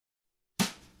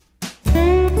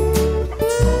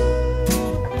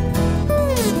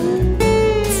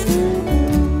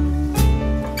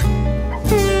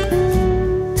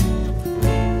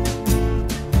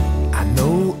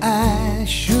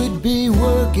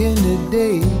working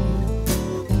today.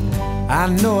 I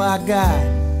know I got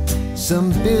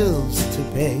some bills to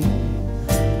pay,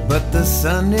 but the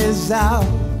sun is out,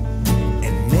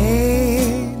 and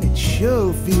man, it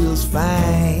sure feels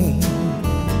fine.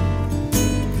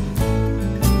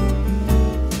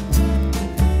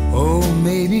 Oh,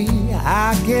 maybe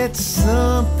I'll get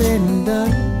something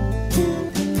done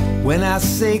when I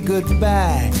say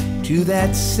goodbye to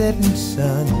that setting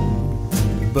sun.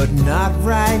 But not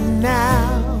right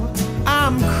now,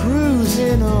 I'm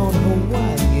cruising on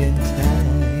Hawaiian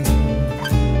time.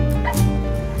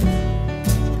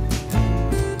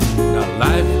 Now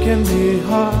life can be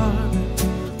hard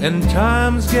and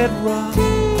times get rough,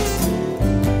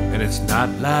 and it's not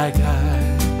like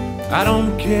I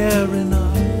don't care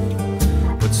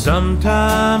enough. But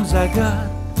sometimes I got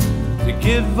to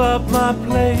give up my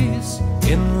place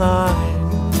in line.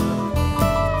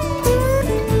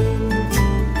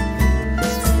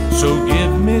 So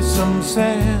give me some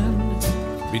sand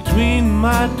between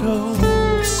my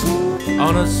toes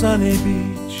on a sunny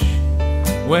beach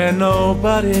where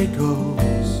nobody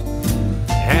goes,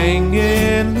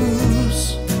 hanging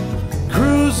loose,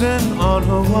 cruising on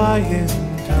Hawaiian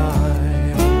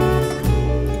time.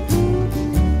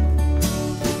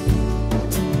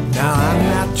 Now I'm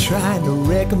not trying to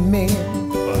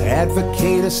recommend or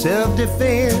advocate or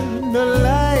self-defend a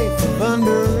life of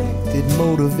undirected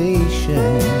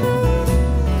motivation,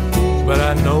 but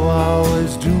I know I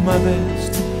always do my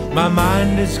best. My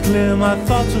mind is clear, my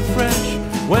thoughts are fresh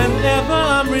whenever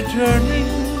I'm returning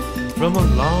from a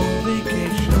long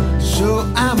vacation. So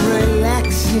I'm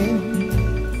relaxing,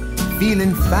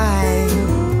 feeling fine.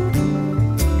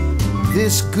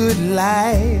 This good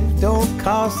life don't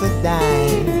cost a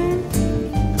dime,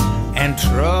 and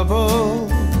trouble,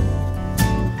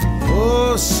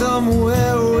 oh,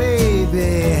 somewhere way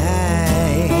behind.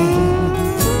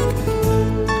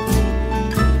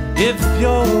 If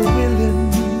you're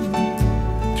willing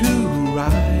to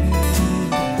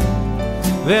ride,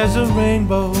 there's a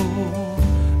rainbow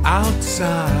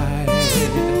outside.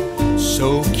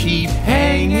 So keep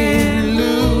hanging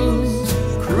loose,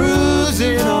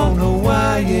 cruising on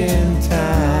Hawaiian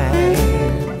time.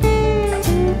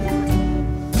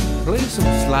 Play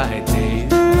some slide, Dave.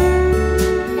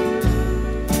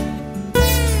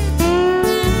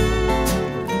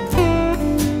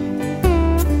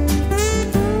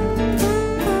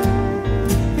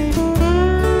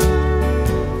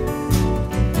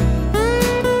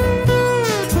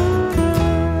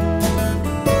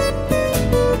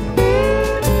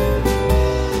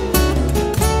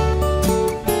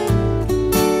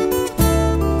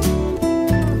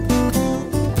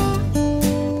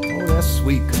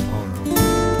 Sweet component.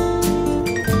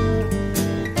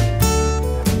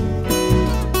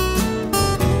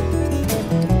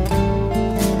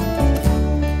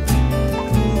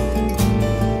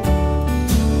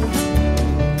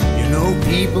 You know,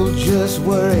 people just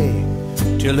worry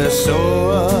till they're so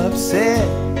upset.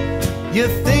 You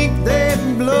think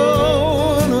they've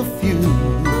blown a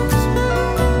fuse,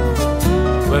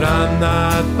 but I'm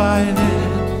not buying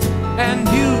it, and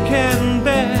you can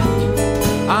bet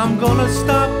I'm gonna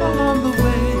stop along the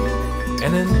way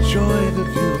and enjoy the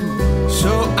view.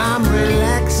 So I'm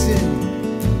relaxing,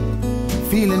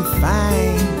 feeling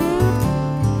fine.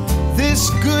 This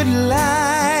good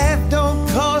life don't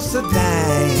cost a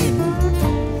dime.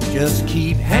 Just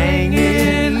keep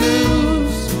hanging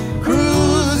loose,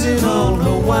 cruising on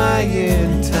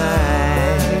Hawaiian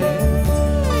time.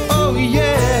 Oh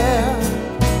yeah,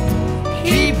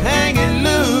 keep hanging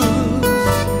loose,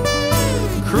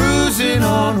 cruising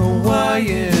on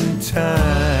Hawaiian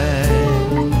time.